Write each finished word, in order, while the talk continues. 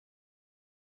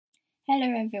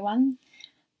Hello, everyone.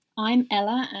 I'm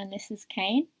Ella, and this is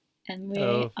Kane, and we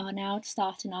Oh, are now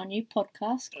starting our new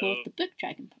podcast called the Book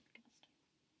Dragon Podcast.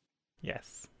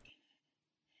 yes.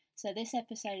 So, this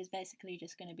episode is basically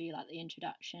just going to be like the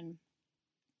introduction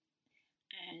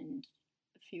and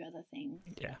a few other things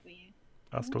Yeah. that we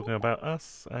Us want to talking talk about. about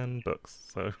us and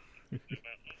books. So, Do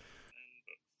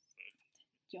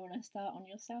you want to start on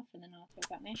yourself, and then I'll talk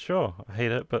about me? sure. I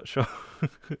hate it, but sure.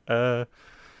 uh,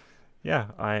 yeah,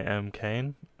 I am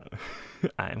Kane.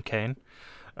 I am Kane.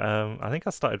 I think I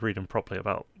started reading properly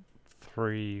about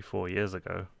 3, 4 years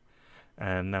ago.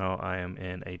 And now I am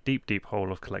in a deep, deep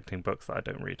hole of collecting books that I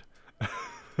don't read.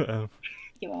 um,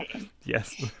 You're welcome.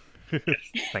 yes.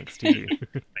 Thanks to you.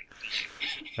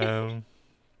 um,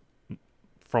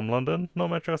 from London, not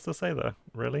much else to say there,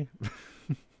 really.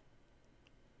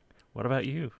 What about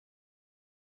you?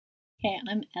 Okay,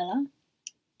 I'm Ella.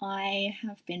 I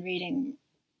have been reading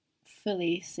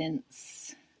fully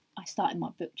since I started my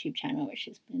booktube channel, which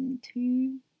has been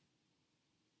 3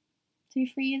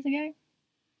 years ago.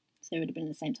 So it would have been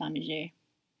the same time as you.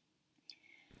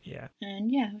 Yeah.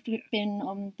 And yeah, I've been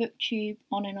on booktube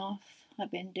on and off.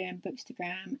 I've been doing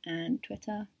Bookstagram and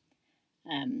Twitter.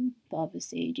 But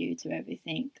obviously, due to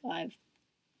everything, I've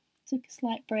took a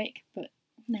slight break. But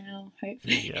now,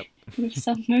 hopefully, Yep. with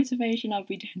some motivation, I'll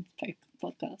be doing the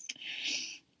podcast.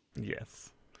 Yes.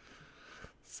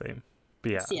 Same.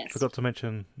 But yeah, So yes, forgot to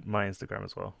mention my Instagram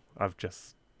as well. I've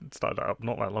just started that up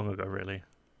not that long ago, really.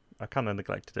 I kind of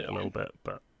neglected it a yeah, little bit,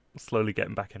 but slowly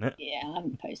getting back in it. yeah. I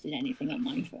haven't posted anything on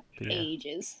mine for But yeah,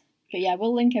 ages. But yeah,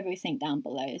 we'll link everything down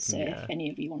below. So if yeah, any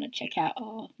of you want to check out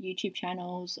our YouTube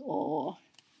channels or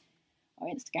our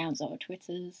Instagrams or our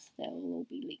Twitters, they'll all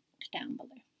be linked down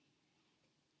below.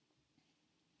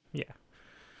 yeah.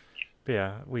 But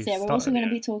yeah, we So yeah, we're also started. going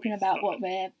to be talking about what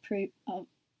we're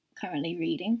currently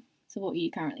reading. So what are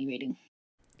you currently reading?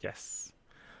 Yes.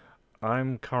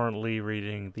 I'm currently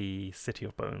reading The City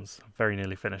of Bones. Very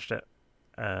nearly finished it.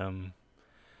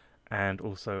 And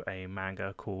also a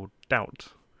manga called Doubt,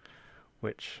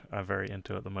 which I'm very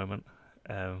into at the moment.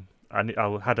 I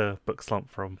had a book slump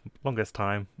for longest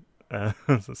time,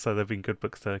 so there've been good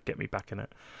books to get me back in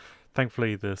it.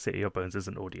 Thankfully, The City of Bones is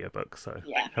an audiobook, so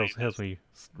Yeah, helps me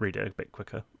read it a bit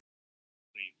quicker.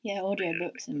 yeah,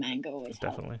 audiobooks and manga always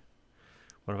help. Definitely.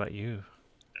 What about you?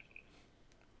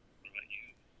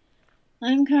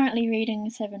 I'm currently reading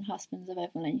Seven Husbands of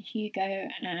Evelyn Hugo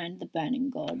and The Burning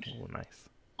God. Oh, nice.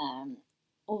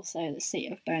 Also The City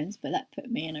of Bones, but that put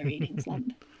me in a reading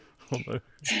slump. Oh no.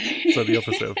 So the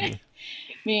opposite of me.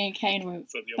 Me and Kane were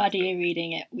buddy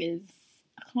reading it with,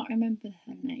 I can't remember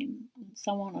her name,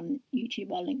 someone on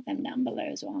YouTube. I'll link them down below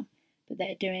as well. But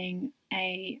they're doing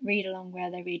a read along where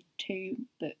they read 2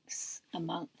 books a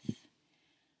month.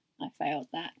 I failed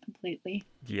that completely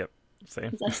Yep.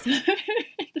 Same. because I still haven't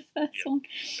read the first one.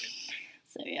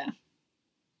 So yeah.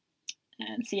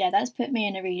 So yeah, that's put me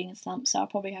in a reading slump. So I'll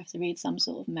probably have to read some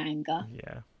sort of manga.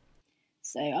 Yeah.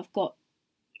 So I've got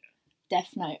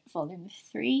Death Note Volume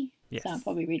 3. Yes. So I'll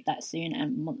probably read that soon,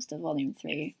 and Monster Volume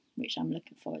 3, which I'm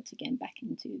looking forward to getting back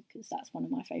into because that's one of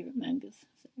my favourite mangas.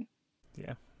 So.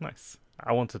 Yeah. Nice.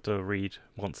 I wanted to read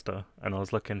Monster, and I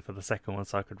was looking for the second one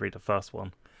so I could read the first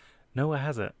one. Nowhere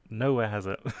has it. Nowhere has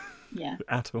it. Yeah.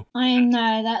 At all. I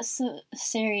know, that's a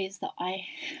series that I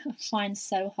find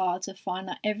so hard to find.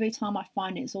 That every time I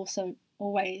find it, it's also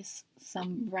always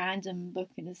some random book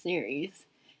in a series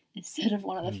instead of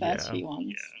one of the first Yeah. few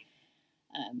ones.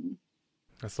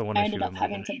 That's the one I issue. ended up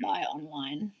having to buy it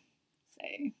online.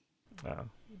 So Oh,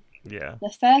 yeah. the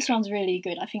first one's really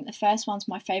good. I think the first one's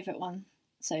my favourite one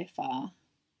so far.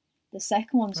 The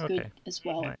second one's good Okay. as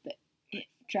well, Right. but it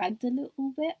dragged a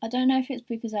little bit. I don't know if it's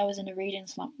because I was in a reading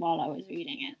slump while I was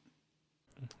reading it.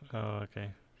 Oh,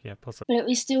 okay. Yeah, possibly. But it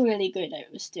was still really good.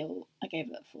 It was still, I gave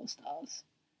it 4 stars.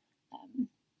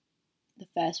 The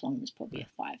first one was probably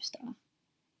a 5-star.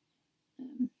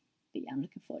 But yeah, I'm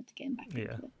looking forward to getting back into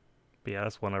Yeah. it. But yeah,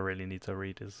 that's one I really need to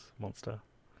read is Monster.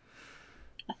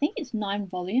 I think it's 9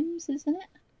 volumes, isn't it?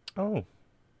 Oh,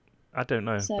 I don't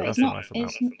know, So but it's that's a not. nice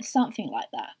amount. It's something like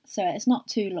that. So it's not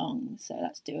too long. So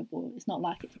that's doable. It's not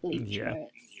like it's Bleach Yeah. where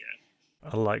it's.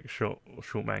 I like short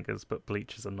mangas, but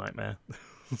Bleach is a nightmare.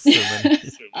 So many.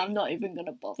 I'm not even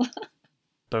gonna bother.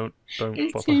 Don't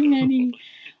There's bother. too many.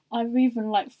 I've even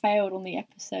like failed on the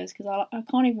episodes because I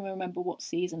can't even remember what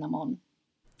season I'm on.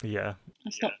 Yeah.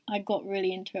 I got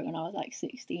really into it when I was like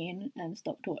 16 and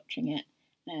stopped watching it,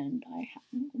 and I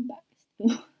haven't gone back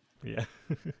still. Yeah.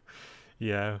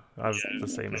 Yeah, I have the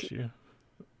same Yeah. issue.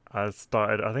 I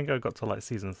think I got to like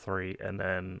season 3 and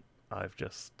then I've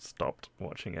just stopped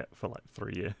watching it for like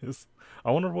 3 years.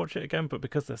 I want to watch it again, but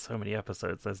because there's so many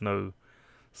episodes, there's no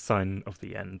sign of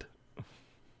the end.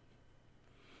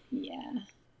 Yeah.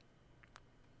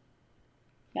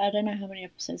 Yeah, I don't know how many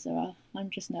episodes there are. I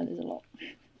just know there's a lot.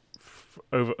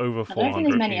 Over 400 I don't think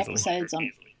there's many easily. episodes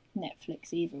on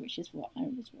Netflix either, which is what I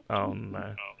was watching. Oh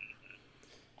no.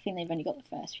 I think they've only got the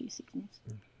first few seasons.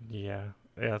 Yeah,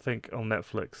 I think on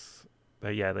Netflix,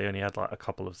 they only had like a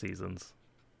couple of seasons,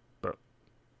 but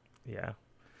yeah.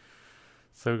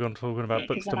 So we're going to talking about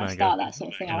books to when manga. I start that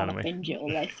sort of thing, I want to binge it all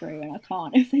the way through, and I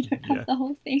can't if they don't have the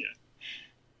whole thing.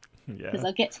 Because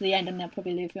I'll get to the end and they'll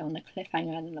probably leave it on the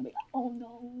cliffhanger, and then they'll be like, "Oh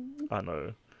no!" I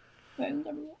know. I'm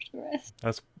gonna watch the rest.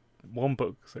 That's one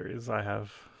book series I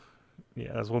have.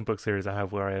 Yeah, there's one book series I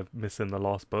have where I am missing the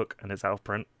last book, and it's out of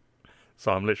print.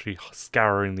 So I'm literally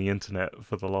scouring the internet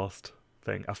for the last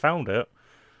thing. I found it,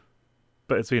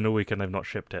 but it's been a week and they've not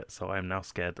shipped it, so I am now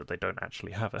scared that they don't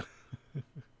actually have it.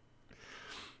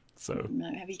 So.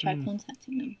 No, have you tried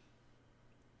contacting them?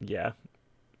 Yeah,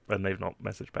 and they've not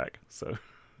messaged back. So.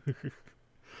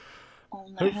 Oh,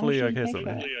 no. Hopefully, I hear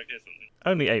something.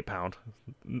 Only £8.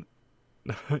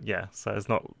 Yeah, so it's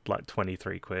not like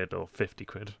 23 quid or 50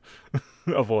 quid.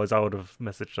 Otherwise, I would have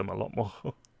messaged them a lot more.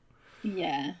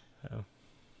 Yeah.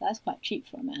 That's quite cheap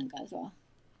for a manga as well.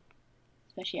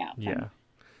 Especially out. Yeah.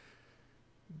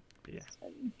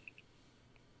 So,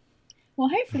 well,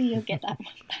 hopefully you'll get that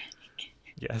one back.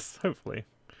 Yes, hopefully.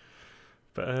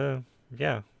 But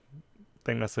yeah, I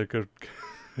think that's a good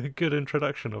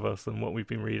introduction of us and what we've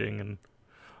been reading and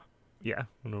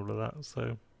all of that.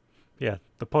 So yeah,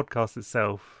 the podcast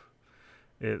itself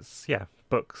is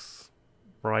books,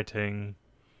 writing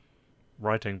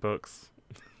books,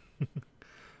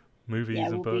 movies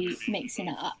and books. We'll be mixing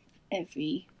it up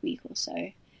every week or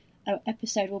so. Our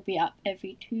episode will be up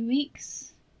every 2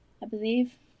 weeks, I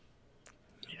believe.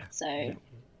 Yeah. So that'll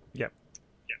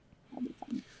be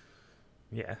fun.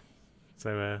 Yeah.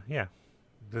 So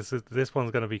this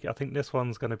one's gonna be. I think this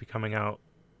one's gonna be coming out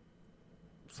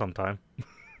sometime.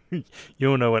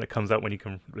 You'll know when it comes out when you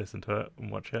can listen to it and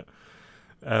watch it.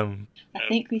 I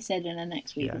think we said in the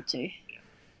next week or two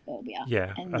it'll be up.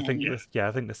 Yeah, I think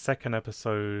the second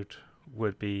episode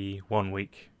would be 1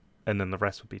 week, and then the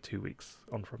rest would be 2 weeks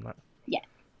on from that. Yeah.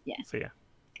 So And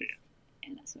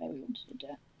that's the way we wanted to do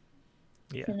it.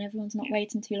 Yeah. So then everyone's not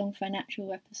waiting too long for an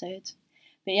actual episode.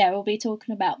 But yeah, we'll be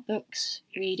talking about books,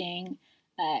 reading,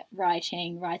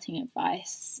 writing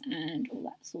advice, and all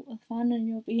that sort of fun. And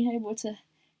you'll be able to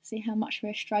see how much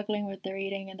we're struggling with the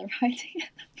reading and the writing at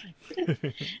the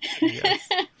moment. Yes.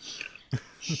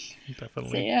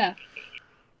 Definitely. So yeah.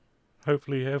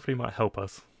 Hopefully it might help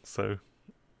us. So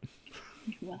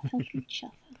We'll help each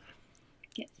other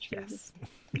get through this.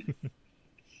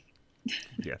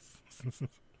 Yes.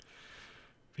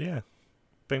 Yeah. I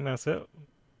think that's it.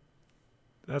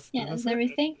 That's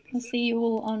everything. We'll see you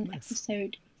all on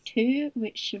episode 2,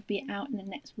 which should be out in the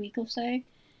next week or so.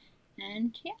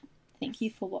 And thank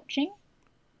you for watching.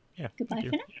 Yeah. Goodbye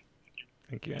for now.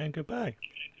 Thank you and goodbye.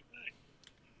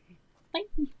 Bye.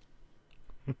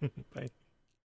 Bye.